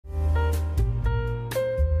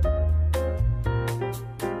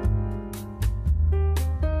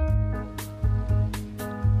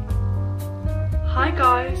Hi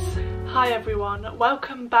guys! Hi everyone,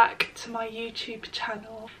 welcome back to my YouTube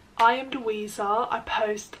channel. I am Louisa. I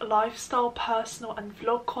post lifestyle, personal and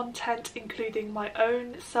vlog content including my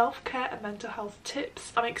own self-care and mental health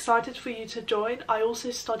tips. I'm excited for you to join. I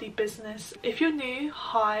also study business. If you're new,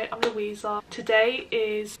 hi, I'm Louisa. Today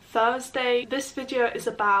is Thursday. This video is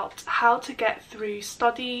about how to get through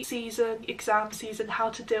study season, exam season, how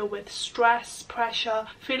to deal with stress, pressure,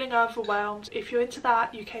 feeling overwhelmed. If you're into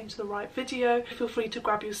that, you came to the right video. Feel free to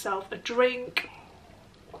grab yourself a drink.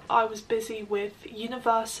 I was busy with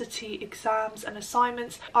university exams and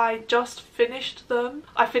assignments. I just finished them.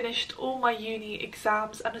 I finished all my uni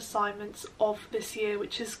exams and assignments of this year,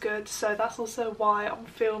 which is good, so that's also why I'm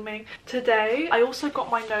filming today. I also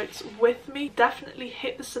got my notes with me. Definitely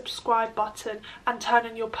hit the subscribe button and turn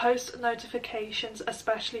on your post notifications,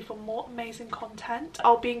 especially for more amazing content.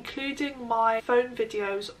 I'll be including my phone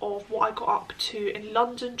videos of what I got up to in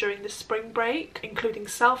London during the spring break, including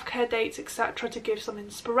self-care dates, etc., to give some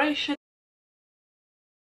inspiration.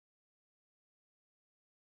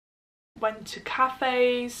 Went to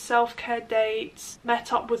cafes, self-care dates,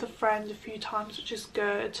 met up with a friend a few times, which is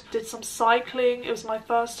good. Did some cycling. It was my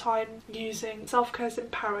first time using self-care is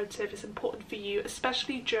imperative. It's important for you,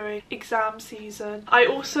 especially during exam season. I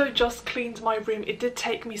also just cleaned my room. It did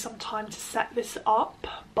take me some time to set this up,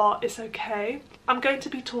 but it's okay. I'm going to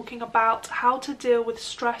be talking about how to deal with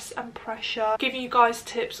stress and pressure, giving you guys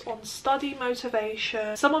tips on study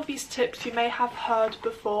motivation. Some of these tips you may have heard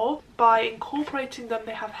before. By incorporating them,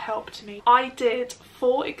 they have helped me. I did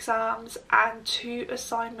 4 exams and 2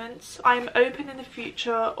 assignments. I'm open in the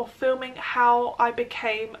future of filming how I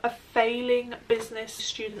became a failing business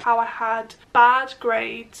student, how I had bad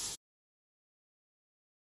grades.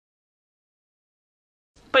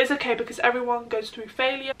 But it's okay because everyone goes through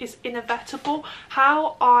failure. It's inevitable.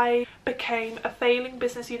 How I became a failing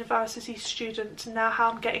business university student, now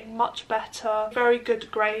how I'm getting much better, very good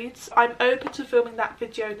grades. I'm open to filming that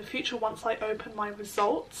video in the future once I open my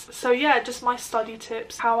results. So yeah, just my study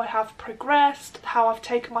tips, how I have progressed, how I've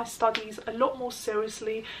taken my studies a lot more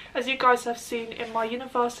seriously. As you guys have seen in my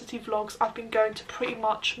university vlogs, I've been going to pretty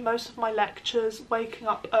much most of my lectures, waking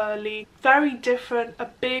up early. Very different, a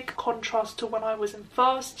big contrast to when I was in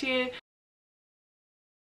first year.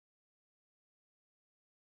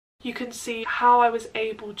 You can see how I was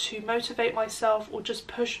able to motivate myself or just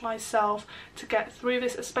push myself to get through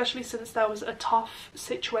this, especially since there was a tough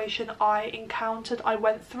situation I encountered, I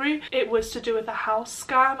went through. It was to do with a house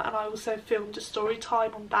scam, and I also filmed a story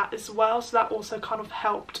time on that as well, so that also kind of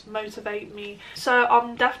helped motivate me. So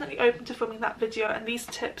I'm definitely open to filming that video, and these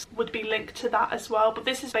tips would be linked to that as well. But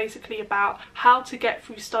this is basically about how to get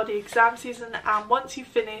through study exam season, and once you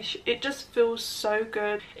finish, it just feels so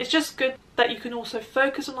good. It's just good that you can also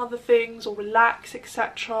focus on other things or relax,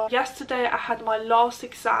 etc. Yesterday I had my last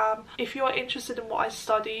exam. If you are interested in what I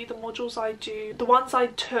study, the modules I do, the ones I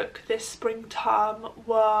took this spring term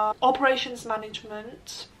were operations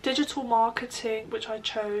management, digital marketing, which I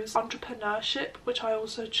chose, entrepreneurship, which I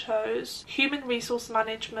also chose, human resource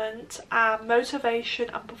management, and motivation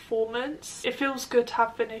and performance. It feels good to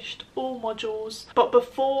have finished all modules, but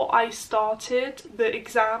before I started the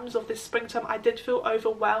exams of this spring term, I did feel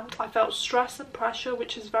overwhelmed. I felt stress and pressure,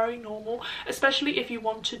 which is very normal, especially if you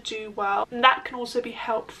want to do well, and that can also be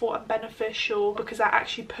helpful and beneficial because that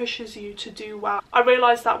actually pushes you to do well. I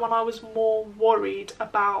realized that when I was more worried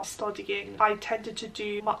about studying, I tended to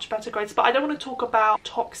do much better grades. But I don't want to talk about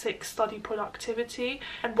toxic study productivity,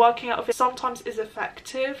 and working out of it sometimes is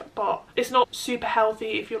effective, but it's not super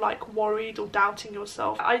healthy if you're like worried or doubting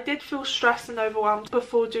yourself. I did feel stressed and overwhelmed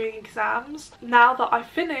before doing exams. Now that I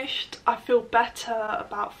finished, I feel better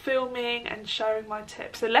about filming and sharing my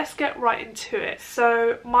tips. So let's get right into it.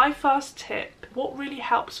 So my first tip, what really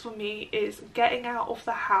helps for me is getting out of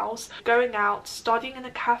the house, going out, studying in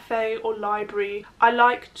a cafe or library. I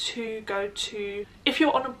like to go to, if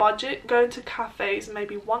you're on a budget, going to cafes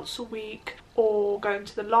maybe once a week, or going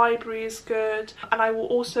to the library is good. And I will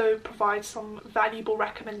also provide some valuable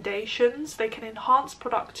recommendations. They can enhance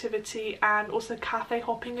productivity, and also cafe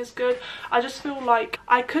hopping is good. I just feel like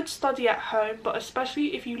I could study at home, but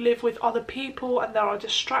especially if you live with other people and there are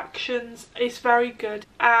distractions, it's very good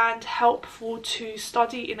and helpful to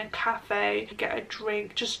study in a cafe, get a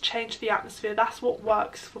drink, just change the atmosphere. That's what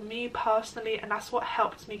works for me personally, and that's what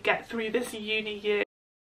helped me get through this uni year.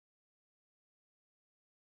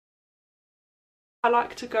 I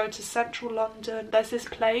like to go to central London. There's this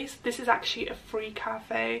place, this is actually a free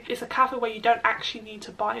cafe. It's a cafe where you don't actually need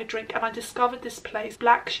to buy a drink, and I discovered this place,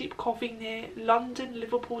 Black Sheep Coffee, near London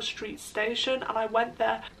Liverpool Street Station, and I went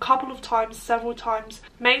there a couple of times, several times,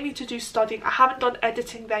 mainly to do studying. I haven't done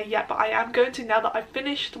editing there yet, but I am going to now that I've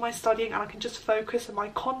finished my studying and I can just focus on my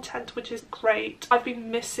content, which is great. I've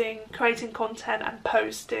been missing creating content and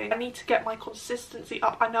posting. I need to get my consistency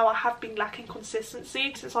up. I know I have been lacking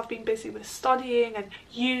consistency since I've been busy with studying, and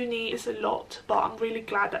uni is a lot, but I'm really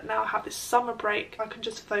glad that now I have this summer break. I can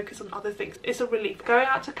just focus on other things. It's a relief. Going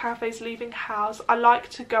out to cafes, leaving house. I like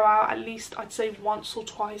to go out at least, I'd say, once or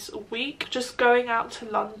twice a week. Just going out to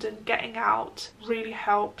London, getting out really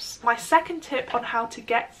helps. My second tip on how to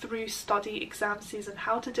get through study exam season,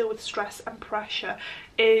 how to deal with stress and pressure,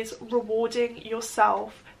 is rewarding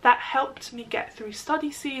yourself. That helped me get through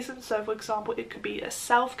study season. So for example, it could be a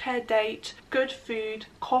self-care date, good food,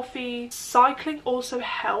 coffee. Cycling also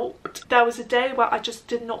helped. There was a day where I just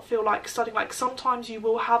did not feel like studying. Like sometimes you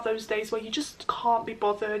will have those days where you just can't be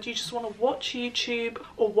bothered. You just want to watch YouTube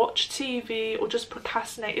or watch TV or just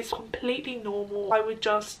procrastinate. It's completely normal. I would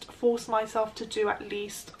just force myself to do at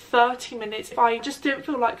least 30 minutes if I just didn't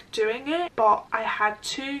feel like doing it, but I had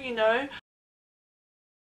to, you know.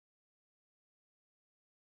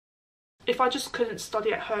 If I just couldn't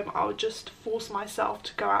study at home, I would just force myself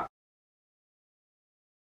to go out.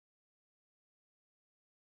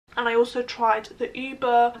 And I also tried the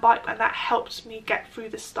Uber bike, and that helped me get through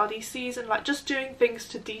the study season. Like just doing things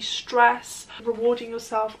to de-stress, rewarding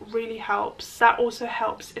yourself really helps. That also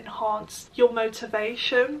helps enhance your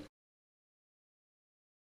motivation.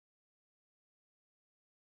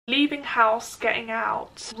 Leaving house, getting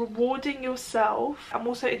out, rewarding yourself. I'm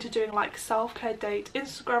also into doing like self-care date,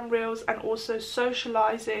 Instagram reels, and also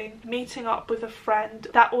socializing, meeting up with a friend.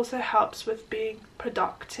 That also helps with being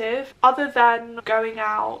productive. Other than going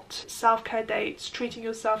out, self-care dates, treating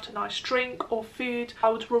yourself to a nice drink or food, I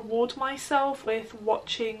would reward myself with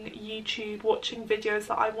watching YouTube, watching videos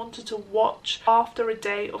that I wanted to watch after a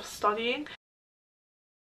day of studying.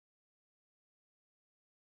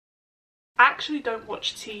 I actually don't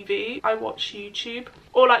watch TV, I watch YouTube,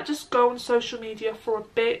 or like just go on social media for a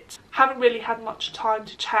bit. Haven't really had much time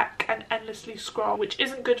to check and endlessly scroll, which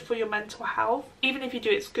isn't good for your mental health. Even if you do,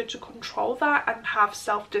 it's good to control that and have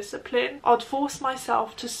self-discipline. I'd force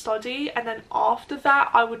myself to study, and then after that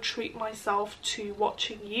I would treat myself to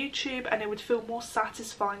watching YouTube, and it would feel more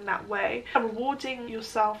satisfying that way. And rewarding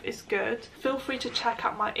yourself is good. Feel free to check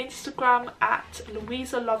out my Instagram at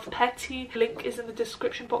Luisa Love Petty. Link is in the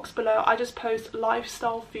description box below. I just post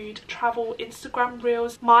lifestyle, food, travel, Instagram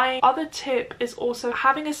reels. My other tip is also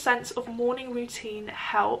having a sense of morning routine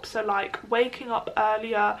helps. So like waking up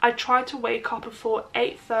earlier. I try to wake up before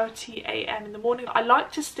 8:30 a.m. in the morning. I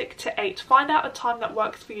like to stick to 8. Find out a time that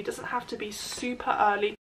works for you. It doesn't have to be super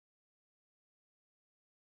early.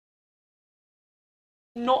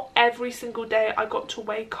 Not every single day I got to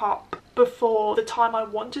wake up before the time I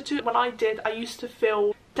wanted to. When I did, I used to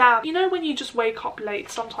feel, damn, you know when you just wake up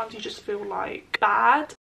late, sometimes you just feel like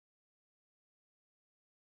bad.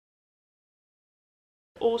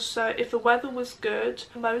 Also, if the weather was good,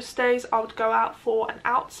 most days I would go out for an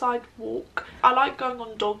outside walk. I like going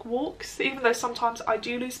on dog walks, even though sometimes I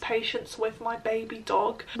do lose patience with my baby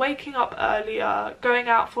dog. Waking up earlier, going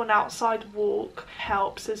out for an outside walk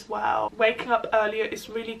helps as well. Waking up earlier is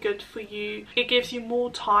really good for you. It gives you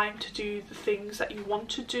more time to do the things that you want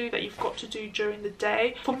to do, that you've got to do during the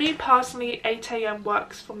day. For me personally, 8 a.m.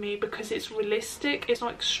 works for me because it's realistic. It's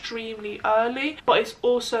not extremely early, but it's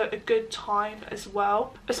also a good time as well.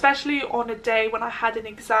 Especially on a day when I had an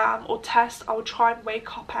exam or test, I would try and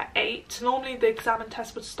wake up at 8. Normally the exam and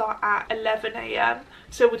test would start at 11 a.m.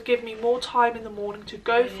 so it would give me more time in the morning to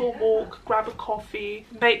go for a walk, grab a coffee,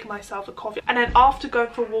 make myself a coffee, and then after going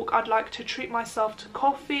for a walk I'd like to treat myself to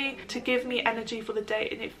coffee to give me energy for the day,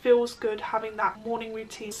 and it feels good having that morning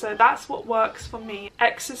routine. So that's what works for me.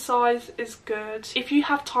 Exercise is good. If you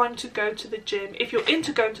have time to go to the gym, if you're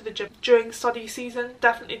into going to the gym during study season,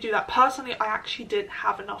 definitely do that. Personally, I actually didn't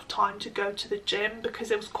have enough time to go to the gym because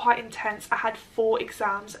it was quite intense. I had 4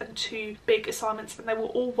 exams and 2 big assignments, and they were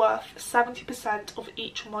all worth 70% of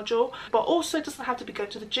each module. But also it doesn't have to be going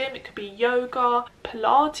to the gym. It could be yoga,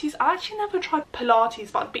 Pilates. I actually never tried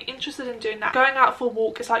Pilates, but I'd be interested in doing that. Going out for a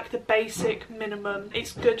walk is like the basic minimum.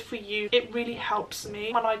 It's good for you. It really helps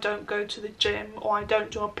me when I don't go to the gym or I don't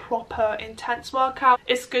do a proper intense workout.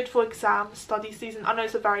 It's good for exam study season. I know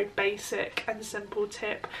it's a very basic and simple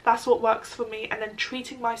tip. That's what works for me. And then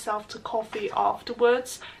treating myself to coffee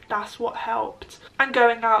afterwards. That's what helped. And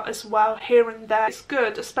going out as well here and there is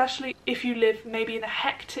good, especially if you live maybe in a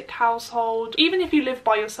hectic household, even if you live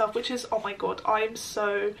by yourself, which is, oh my god, I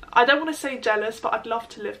don't want to say jealous, but I'd love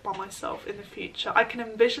to live by myself in the future. I can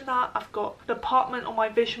envision that. I've got an apartment on my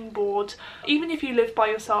vision board. Even if you live by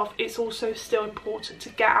yourself, it's also still important to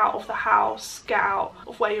get out of the house, get out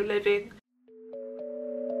of where you're living.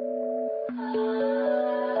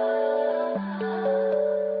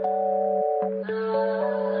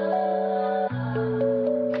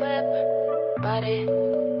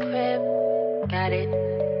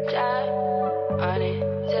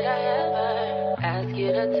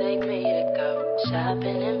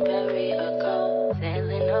 Shopping in Paris or go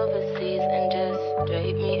sailing overseas and just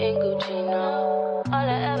drape me in Gucci, no. All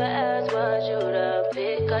I ever asked was you to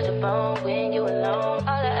pick up the phone when you alone. All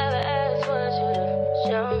I ever asked was you to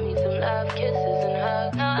show me some love, kisses and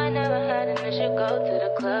hugs. No, I never had an issue, go to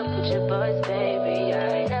the club with your boys, baby.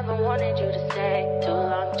 I never wanted you to stay too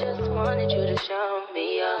long, just wanted you to show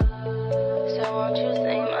me up. So won't you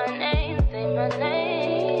say my name, say my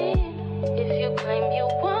name. If you claim you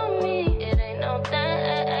want me, it ain't no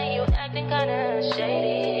thing. You acting kinda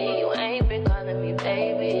shady, you ain't been calling me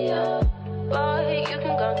baby. Boy, you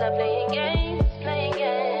can go stop playing games, playing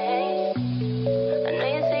games. I know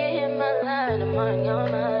you see it in my line, I'm on your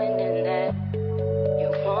mind, and that you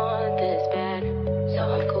want this bad, so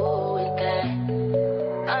I'm cool with that.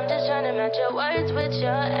 I'm just trying to match your words with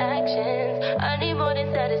your actions. I need more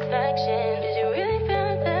than satisfaction. Did you really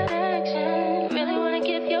feel that action? Really wanna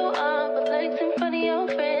give you all, but flex in front of your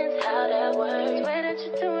friends. How that works? Swear that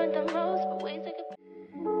you're doing the most, but we take a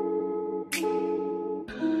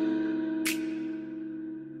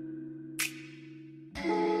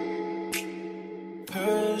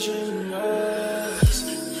Persian eyes,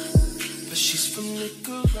 but she's from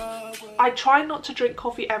Nicaragua. I try not to drink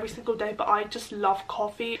coffee every single day, but I just love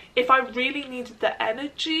coffee. If I really needed the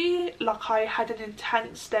energy, like I had an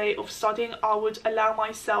intense day of studying, I would allow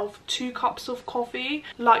myself 2 cups of coffee,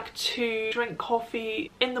 like to drink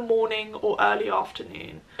coffee in the morning or early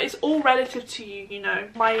afternoon. It's all relative to you, you know.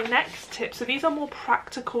 My next tip, so these are more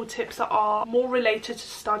practical tips that are more related to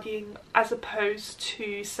studying as opposed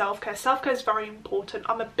to self-care. Self-care is very important.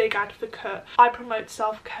 I'm a big advocate. I promote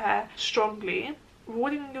self-care strongly.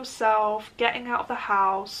 Rewarding yourself, getting out of the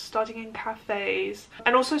house, studying in cafes,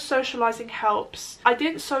 and also socializing helps. I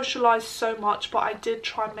didn't socialize so much, but I did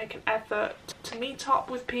try and make an effort to meet up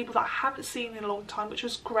with people that I haven't seen in a long time, which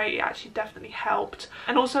was great. It actually definitely helped.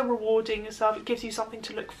 And also rewarding yourself, it gives you something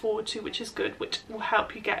to look forward to, which is good, which will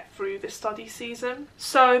help you get through this study season.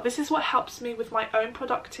 So this is what helps me with my own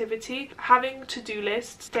productivity, having to-do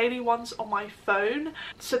lists, daily ones on my phone.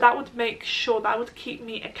 So that would make sure, that would keep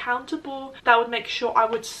me accountable, that would make sure I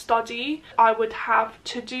would study. I would have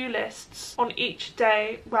to-do lists on each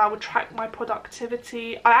day where I would track my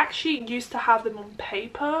productivity. I actually used to have them on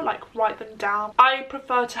paper, like write them down. I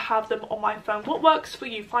prefer to have them on my phone. What works for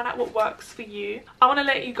you? Find out what works for you. I want to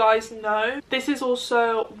let you guys know, this is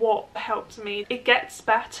also what helped me. It gets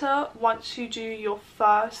better once you do your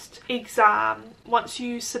first exam, once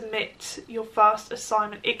you submit your first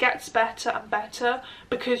assignment. It gets better and better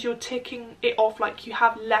because you're ticking it off, like you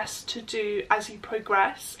have less to do as you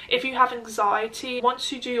progress. If you have anxiety,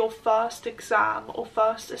 once you do your first exam or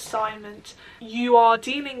first assignment, you are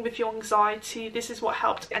dealing with your anxiety. This is what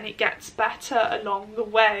helped, and it gets better along the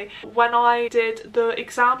way. When I did the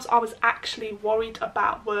exams I was actually worried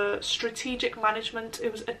about were strategic management.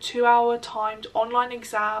 It was a 2-hour timed online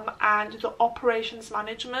exam and the operations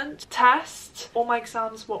management test. All my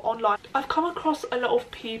exams were online. I've come across a lot of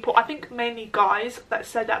people, I think mainly guys, that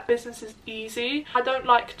said that business is easy. I don't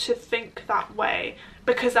like to think that way,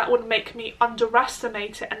 because that would make me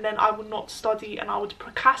underestimate it, and then I would not study and I would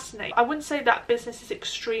procrastinate. I wouldn't say that business is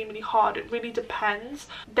extremely hard. It really depends.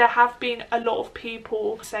 There have been a lot of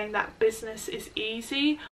people saying that business is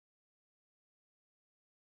easy.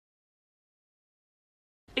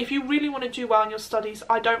 If you really want to do well in your studies,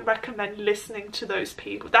 I don't recommend listening to those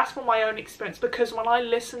people. That's from my own experience, because when I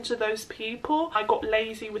listened to those people, I got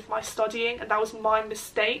lazy with my studying, and that was my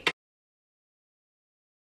mistake.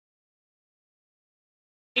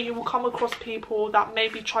 You will come across people that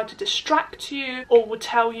maybe try to distract you, or will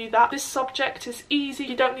tell you that this subject is easy,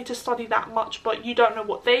 you don't need to study that much, but you don't know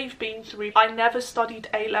what they've been through. I never studied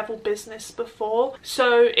A-level business before,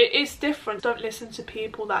 so it is different. Don't listen to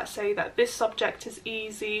people that say that this subject is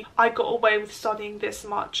easy, I got away with studying this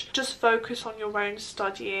much. Just focus on your own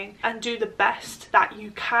studying and do the best that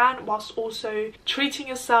you can, whilst also treating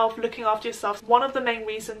yourself, looking after yourself. One of the main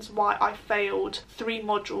reasons why I failed 3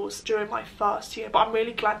 modules during my first year, but I'm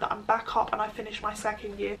really glad glad that I'm back up and I finished my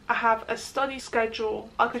second year. I have a study schedule.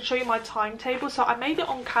 I can show you my timetable. So I made it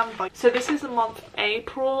on Canva. So this is the month of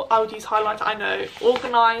April. I would use highlighter, I know,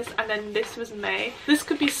 organized, and then this was May. This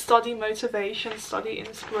could be study motivation, study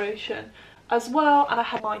inspiration as well, and I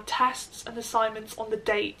had my tests and assignments on the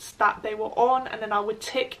dates that they were on, and then I would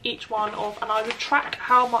tick each one off and I would track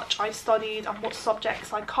how much I studied and what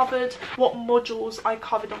subjects I covered, what modules I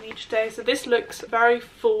covered on each day. So this looks very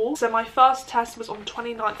full. So my first test was on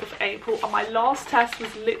 29th of April and my last test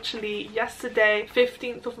was literally yesterday,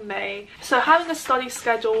 15th of May. So having a study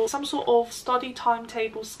schedule, some sort of study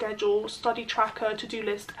timetable schedule, study tracker, to-do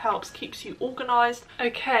list helps, keeps you organized.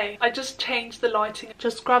 Okay, I just changed the lighting,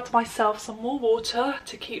 just grabbed myself some more water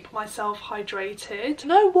to keep myself hydrated. You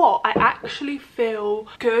know what? I actually feel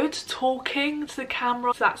good talking to the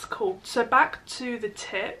camera. That's cool. So back to the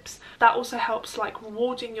tips. That also helps like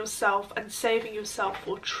rewarding yourself and saving yourself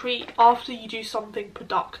for a treat after you do something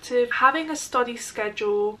productive. Having a study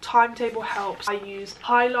schedule, timetable helps. I use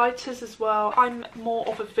highlighters as well. I'm more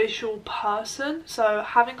of a visual person, so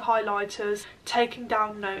having highlighters, taking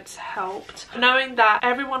down notes helped. Knowing that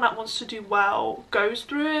everyone that wants to do well goes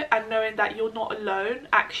through it, and knowing that you're not alone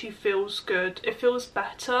actually feels good. It feels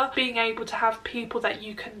better being able to have people that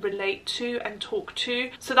you can relate to and talk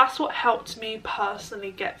to. So that's what helped me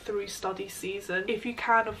personally get through study season. If you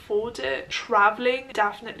can afford it, traveling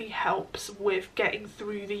definitely helps with getting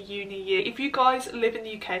through the uni year. If you guys live in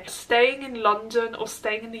the UK, staying in London or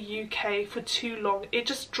staying in the UK for too long, it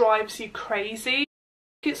just drives you crazy.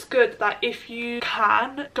 It's good that if you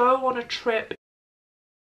can go on a trip,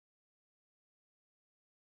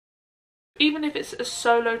 even if it's a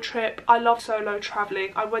solo trip. I love solo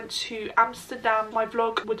traveling. I went to Amsterdam. My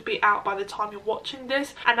vlog would be out by the time you're watching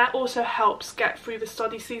this, and that also helps get through the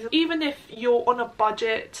study season. Even if you're on a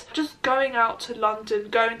budget, just going out to London,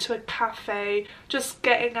 going to a cafe, just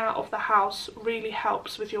getting out of the house really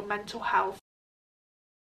helps with your mental health.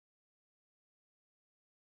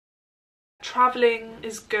 Traveling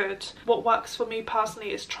is good. What works for me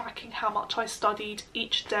personally is tracking how much I studied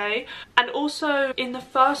each day. And also in the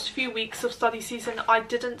first few weeks of study season, I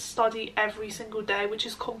didn't study every single day, which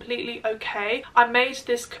is completely okay. I made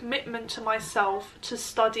this commitment to myself to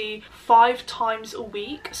study 5 times a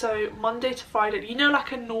week. So Monday to Friday, you know,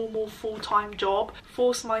 like a normal full-time job.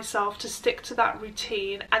 Force myself to stick to that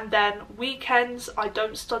routine. And then weekends, I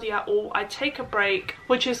don't study at all. I take a break,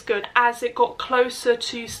 which is good. As it got closer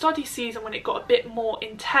to study season, when it got a bit more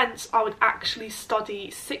intense, I would actually study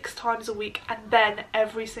 6 times a week and then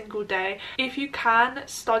every single day. If you can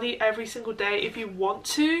study every single day if you want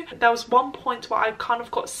to. There was one point where I kind of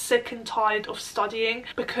got sick and tired of studying,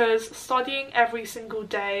 because studying every single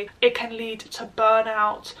day, it can lead to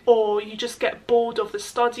burnout, or you just get bored of the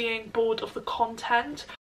studying, bored of the content.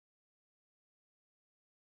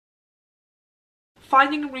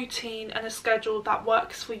 Finding a routine and a schedule that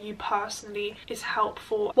works for you personally is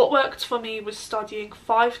helpful. What worked for me was studying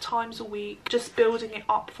 5 times a week, just building it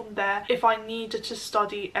up from there if I needed to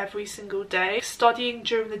study every single day. Studying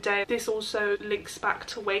during the day, this also links back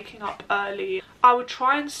to waking up early. I would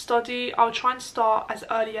try and study, I would try and start as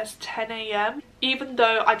early as 10 AM. Even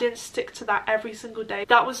though I didn't stick to that every single day,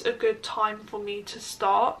 that was a good time for me to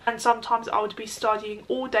start. And sometimes I would be studying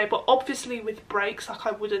all day, but obviously with breaks, like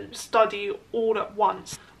I wouldn't study all at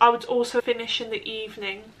once. I would also finish in the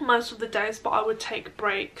evening most of the days, but I would take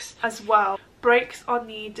breaks as well. Breaks are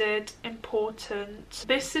needed, important.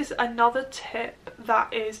 This is another tip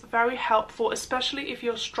that is very helpful, especially if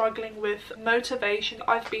you're struggling with motivation.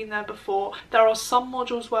 I've been there before. There are some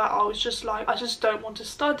modules where I was just like, I just don't want to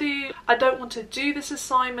study. I don't want to do this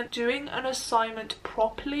assignment. Doing an assignment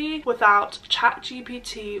properly without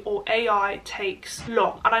ChatGPT or AI takes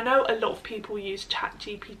long. And I know a lot of people use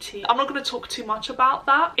ChatGPT. I'm not going to talk too much about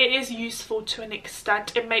that. It is useful to an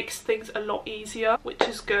extent. It makes things a lot easier, which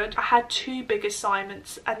is good. I had 2 big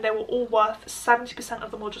assignments and they were all worth 70%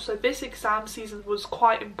 of the module, so this exam season was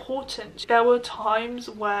quite important. There were times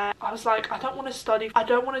where I was like, I don't want to study, I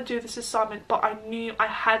don't want to do this assignment, but I knew I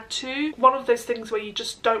had to. One of those things where you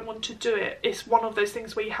just don't want to do it. It's one of those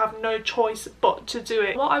things where you have no choice but to do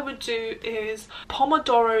it. What I would do is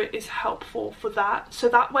Pomodoro is helpful for that, so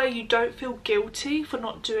that way you don't feel guilty for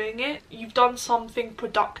not doing it. You've done something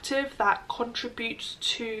productive productive, that contributes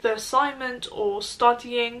to the assignment or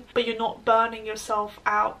studying, but you're not burning yourself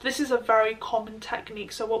out. This is a very common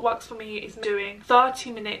technique. So what works for me is doing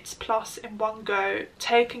 30 minutes plus in one go,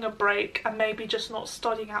 taking a break, and maybe just not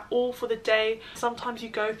studying at all for the day. Sometimes you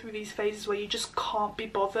go through these phases where you just can't be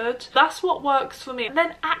bothered. That's what works for me. And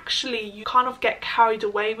then actually you kind of get carried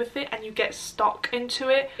away with it and you get stuck into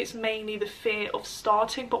it. It's mainly the fear of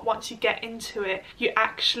starting, but once you get into it, you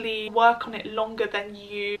actually work on it longer than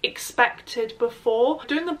you expected before.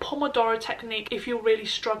 Doing the Pomodoro technique, if you're really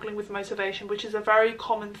struggling with motivation, which is a very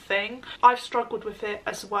common thing, I've struggled with it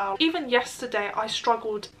as well. Even yesterday I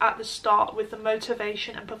struggled at the start with the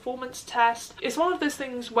motivation and performance test. It's one of those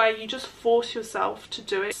things where you just force yourself to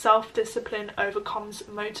do it. Self-discipline overcomes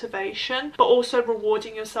motivation, but also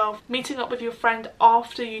rewarding yourself, meeting up with your friend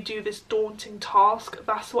after you do this daunting task,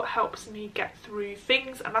 that's what helps me get through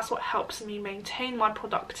things, and that's what helps me maintain my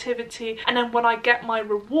productivity. And then when I get my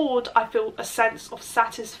reward, I feel a sense of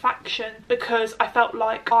satisfaction because I felt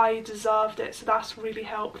like I deserved it. So that's really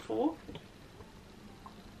helpful.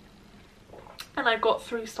 And I got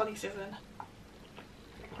through study season.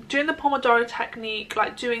 Doing the Pomodoro technique,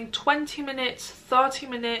 like doing 20 minutes, 30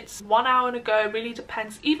 minutes, 1 hour and a go, really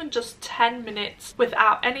depends. Even just 10 minutes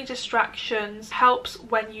without any distractions helps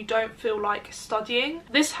when you don't feel like studying.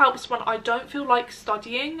 This helps when I don't feel like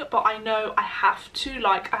studying, but I know I have to,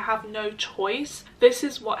 like I have no choice. This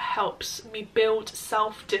is what helps me build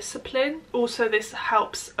self-discipline. Also, this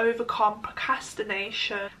helps overcome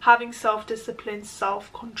procrastination, having self-discipline,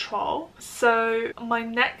 self-control. So my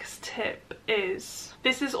next tip is,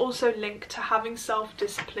 this is also linked to having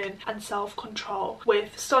self-discipline and self-control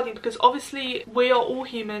with studying, because obviously we are all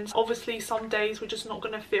humans. Obviously some days we're just not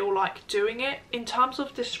going to feel like doing it. In terms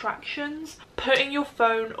of distractions, putting your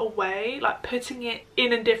phone away, like putting it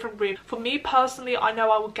in a different room. For me personally, I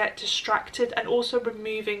know I will get distracted, and also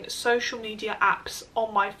removing social media apps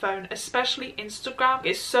on my phone, especially Instagram.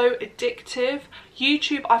 It's so addictive.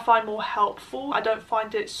 YouTube I find more helpful. I don't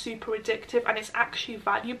find it super addictive, and it's actually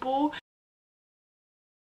valuable.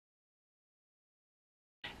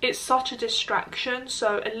 It's such a distraction,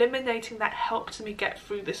 so eliminating that helped me get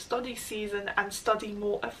through the study season and study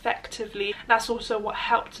more effectively. That's also what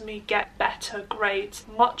helped me get better grades,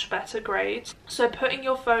 much better grades. So putting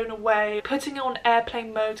your phone away, putting it on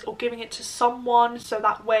airplane mode or giving it to someone, so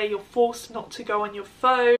that way you're forced not to go on your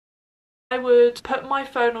phone. I would put my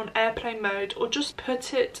phone on airplane mode, or just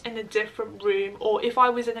put it in a different room. Or if I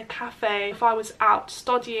was in a cafe, if I was out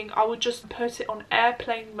studying, I would just put it on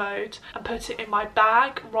airplane mode and put it in my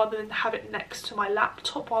bag rather than have it next to my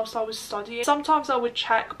laptop whilst I was studying. Sometimes I would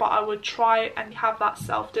check, but I would try and have that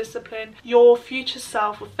self-discipline. Your future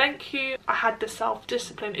self will thank you. I had the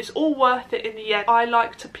self-discipline. It's all worth it in the end. I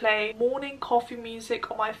like to play morning coffee music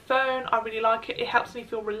on my phone. I really like it. It helps me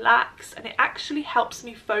feel relaxed, and it actually helps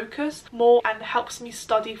me focus more and helps me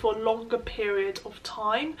study for a longer period of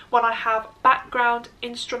time. When I have background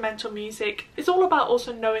instrumental music, it's all about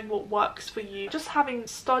also knowing what works for you. Just having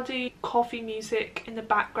study coffee music in the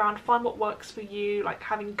background, find what works for you, like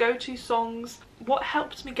having go-to songs. What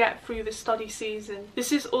helped me get through the study season,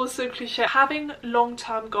 this is also cliche, having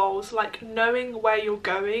long-term goals, like knowing where you're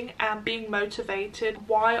going and being motivated.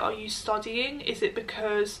 Why are you studying? Is it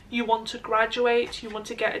because you want to graduate, you want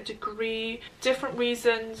to get a degree, different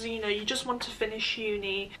reasons, you know, you just want to finish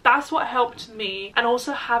uni? That's what helped me. And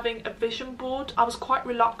also having a vision board. I was quite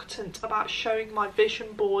reluctant about showing my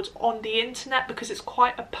vision board on the internet because it's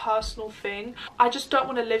quite a personal thing. I just don't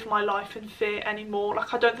want to live my life in fear anymore.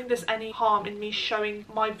 Like, I don't think there's any harm in me showing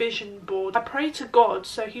my vision board. I pray to God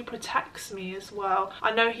so he protects me as well.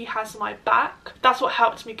 I know he has my back. That's what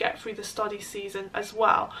helped me get through the study season as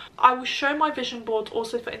well. I will show my vision board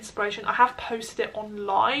also for inspiration. I have posted it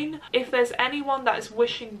online. If there's anyone that is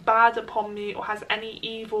wishing bad upon me or has any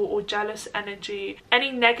evil or jealous energy, any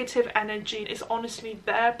negative energy, it's honestly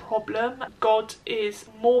their problem. God is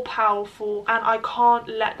more powerful, and I can't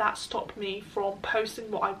let that stop me from posting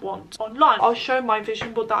what I want online. I'll show my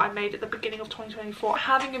vision board that I made at the beginning of 2024.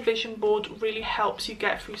 Having a vision board really helps you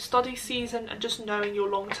get through study season and just knowing your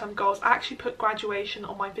long-term goals. I actually put graduation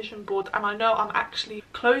on my vision board, and I know I'm actually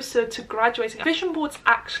closer to graduating. Vision boards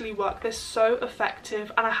actually work. They're so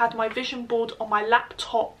effective, and I had my vision board on my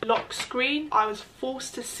laptop lock screen. I was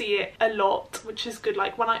forced to see it a lot, which is good.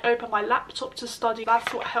 Like when I open my laptop to study,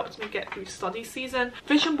 that's what helped me get through study season.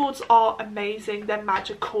 Vision boards are amazing. They're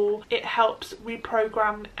magical. It helps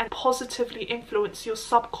reprogram and positively influence your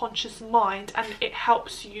subconscious mind it, and it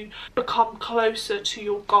helps you become closer to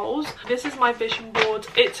your goals. This is my vision board.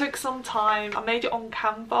 It took some time. I made it on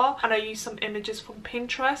Canva and I used some images from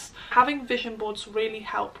Pinterest. Having vision boards really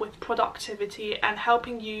help with productivity and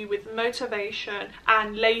helping you with motivation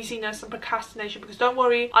and laziness and procrastination, because don't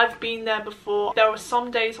worry, I've been there before. There were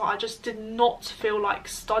some days where I just did not feel like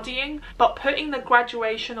studying, but putting the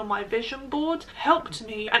graduation on my vision board helped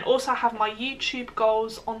me. And also I have my YouTube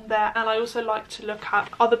goals on there, and I also like to look at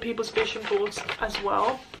other people's vision boards as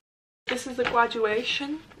well. This is the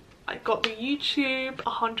graduation. I got the YouTube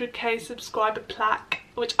 100k subscriber plaque,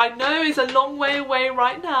 which I know is a long way away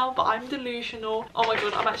right now, but I'm delusional. Oh my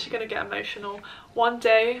god, I'm actually gonna get emotional. One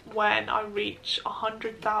day when I reach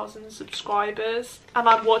 100,000 subscribers and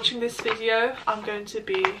I'm watching this video, I'm going to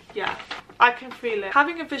be, yeah, I can feel it.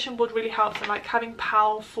 Having a vision board really helps, and like having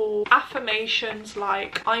powerful affirmations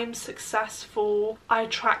like I am successful, I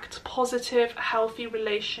attract positive, healthy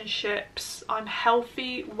relationships, I'm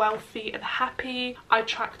healthy, wealthy and happy, I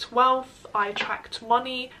attract wealth, I attract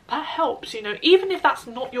money. That helps, you know, even if that's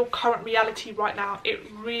not your current reality right now, it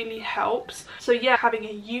really helps. So yeah, having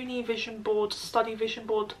a uni vision board, study vision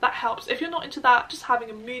board, that helps. If you're not into that, just having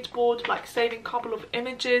a mood board, like saving a couple of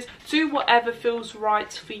images, do whatever feels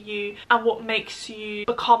right for you and what makes you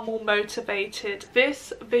become more motivated.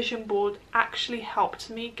 This vision board actually helped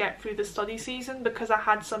me get through the study season because I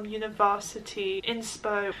had some university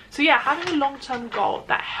inspo. So yeah, having a long-term goal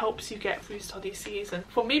that helps you get through study season.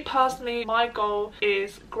 For me personally, my goal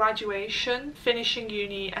is graduation, finishing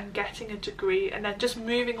uni and getting a degree, and then just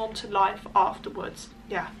moving on to life afterwards.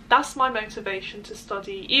 Yeah, that's my motivation to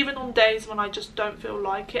study, even on days when I just don't feel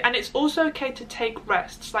like it. And it's also okay to take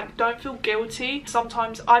rests, like don't feel guilty.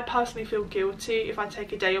 Sometimes I personally feel guilty if I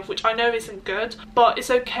take a day off, which I know isn't good, but it's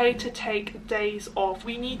okay to take days off.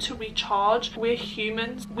 We need to recharge. We're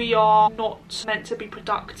humans. We are not meant to be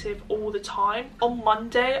productive all the time. On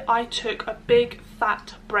Monday, I took a big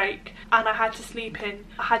fat break and I had to sleep in.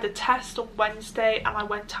 I had a test on Wednesday and I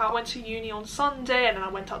went out. I went to uni on Sunday and then I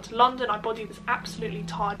went out to London. My body was absolutely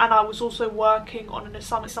tired, and I was also working on an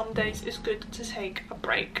assignment. Some days it's good to take a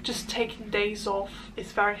break. Just taking days off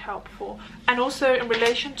is very helpful. And also in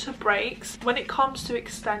relation to breaks, when it comes to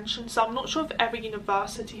extensions, so I'm not sure if every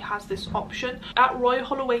university has this option. At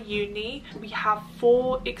Holloway Uni, we have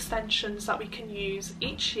 4 extensions that we can use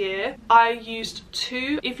each year. I used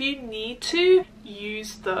 2. If you need to,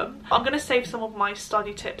 use them. I'm going to save some of my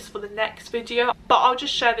study tips for the next video, but I'll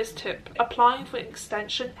just share this tip. Applying for an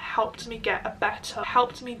extension helped me get a better,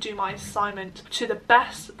 helped me do my assignment to the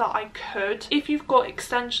best that I could. If you've got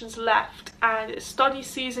extensions left and it's study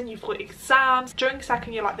season, you've got exams, during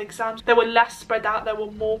second year, like the exams, they were less spread out, they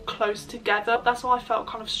were more close together. That's why I felt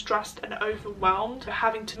kind of stressed and overwhelmed,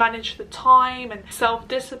 having to manage the time and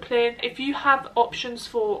self-discipline. If you have options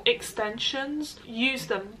for extensions, use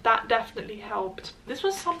them. That definitely helped. This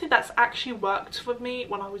was something that's actually worked for me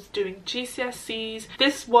when I was doing GCSEs.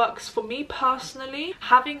 This works for me personally.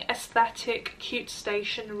 Having aesthetic, cute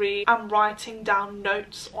stationery and writing down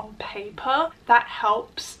notes on paper, that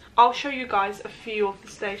helps. I'll show you guys a few of the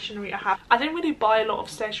stationery I have. I didn't really buy a lot of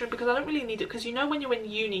stationery because I don't really need it, because you know when you're in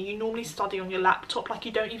uni you normally study on your laptop, like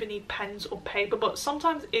you don't even need pens or paper, but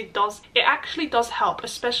sometimes it actually does help,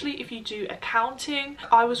 especially if you do accounting.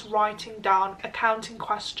 I was writing down accounting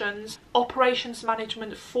questions, operations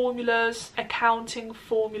management formulas, accounting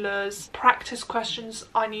formulas, practice questions.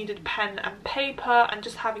 I needed pen and paper, and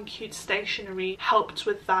just having cute stationery helped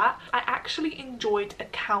with that. I actually enjoyed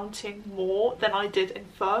accounting more than I did in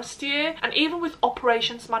first year. And even with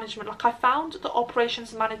operations management, like I found the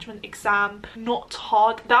operations management exam not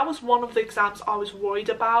hard. That was one of the exams I was worried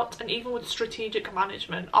about, and even with strategic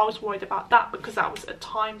management I was worried about that because that was a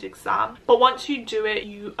timed exam. But once you do it,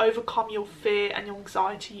 you overcome your fear and your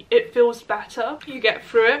anxiety, it feels better, you get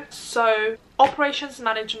through it. So operations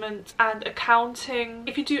management and accounting,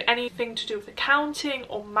 if you do anything to do with accounting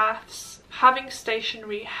or maths, having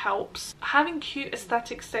stationery helps. Having cute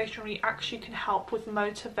aesthetic stationery actually can help with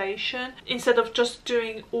motivation instead of just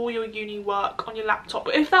doing all your uni work on your laptop.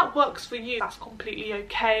 But if that works for you, that's completely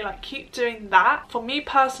okay. Like, keep doing that. For me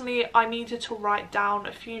personally, I needed to write down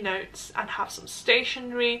a few notes and have some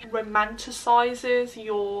stationery. Romanticizes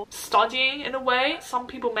your studying in a way. Some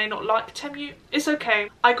people may not like Temu. It's okay.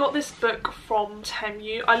 I got this book from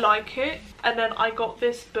Temu. I like it. And then I got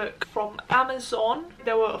this book from Amazon.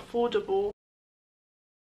 They were affordable.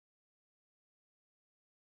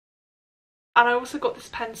 And I also got this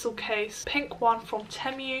pencil case, pink one from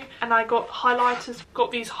Temu, and I got highlighters,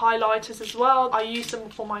 got these highlighters as well. I use them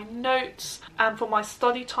for my notes and for my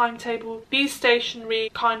study timetable. These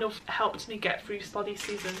stationery kind of helped me get through study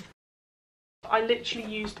season. I literally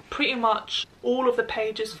used pretty much all of the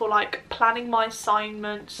pages for like planning my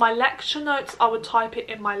assignments. My lecture notes, I would type it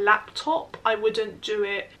in my laptop. I wouldn't do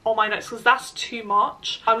it on my notes because that's too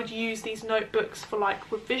much. I would use these notebooks for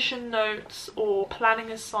like revision notes or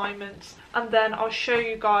planning assignments. And then I'll show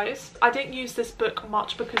you guys. I didn't use this book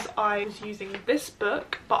much because I was using this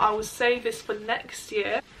book, but I will save this for next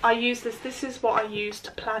year. I use this is what I use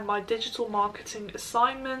to plan my digital marketing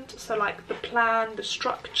assignment. So like the plan, the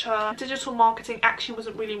structure. Digital marketing actually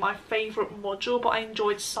wasn't really my favourite module, but I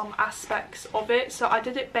enjoyed some aspects of it. So I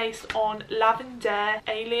did it based on Lavender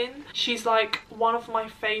Alien. She's like one of my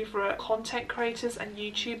favourite content creators and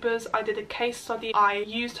YouTubers. I did a case study. I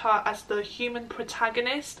used her as the human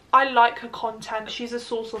protagonist. I like her content. She's a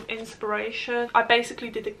source of inspiration. I basically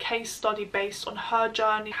did a case study based on her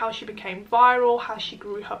journey, how she became viral, how she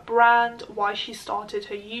grew her brand, why she started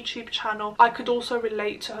her YouTube channel. I could also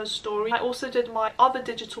relate to her story. I also did my other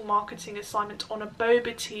digital marketing assignment on a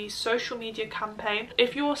boba tea social media campaign.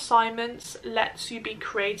 If your assignments lets you be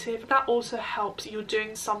creative, that also helps. You're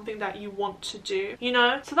doing something that you want to do, you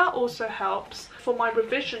know, so that also helps. For my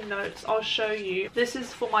revision notes, I'll show you. This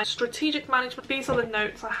is for my strategic management. These are the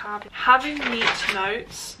notes I have. Having neat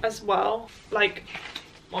notes as well. Like,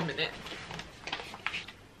 1 minute.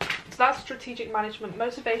 So that's strategic management,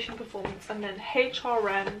 motivation, performance, and then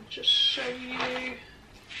HRM. Just show you.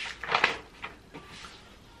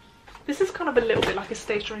 This is kind of a little bit like a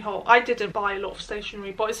stationery haul. I didn't buy a lot of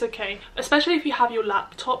stationery, but it's okay. Especially if you have your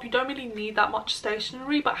laptop, you don't really need that much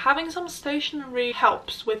stationery, but having some stationery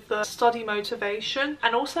helps with the study motivation.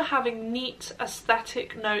 And also having neat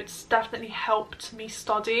aesthetic notes definitely helped me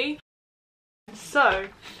study. So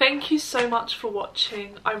thank you so much for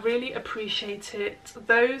watching. I really appreciate it.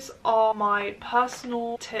 Those are my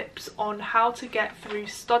personal tips on how to get through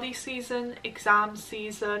study season, exam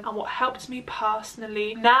season, and what helped me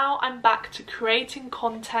personally. Now I'm back to creating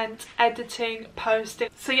content, editing, posting.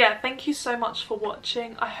 So yeah, thank you so much for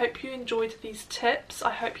watching. I hope you enjoyed these tips.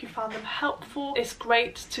 I hope you found them helpful. It's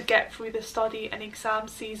great to get through the study and exam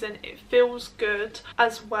season. It feels good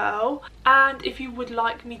as well. And if you would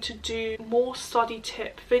like me to do more study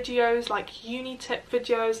tip videos, like uni tip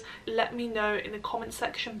videos, let me know in the comment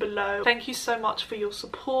section below. Thank you so much for your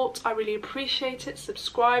support. I really appreciate it.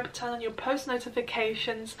 Subscribe, turn on your post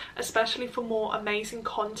notifications, especially for more amazing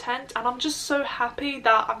content. And I'm just so happy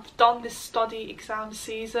that I've done this study exam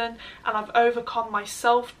season and I've overcome my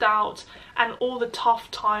self-doubt and all the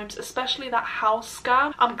tough times, especially that house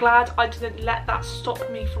scam. I'm glad I didn't let that stop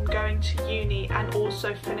me from going to uni and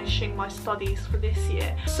also finishing my studies for this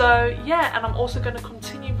year. So yeah, and I'm also going to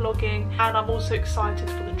continue vlogging, and I'm also excited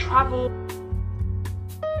for the travel.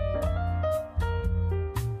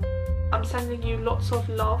 I'm sending you lots of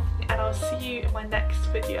love, and I'll see you in my next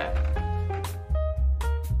video.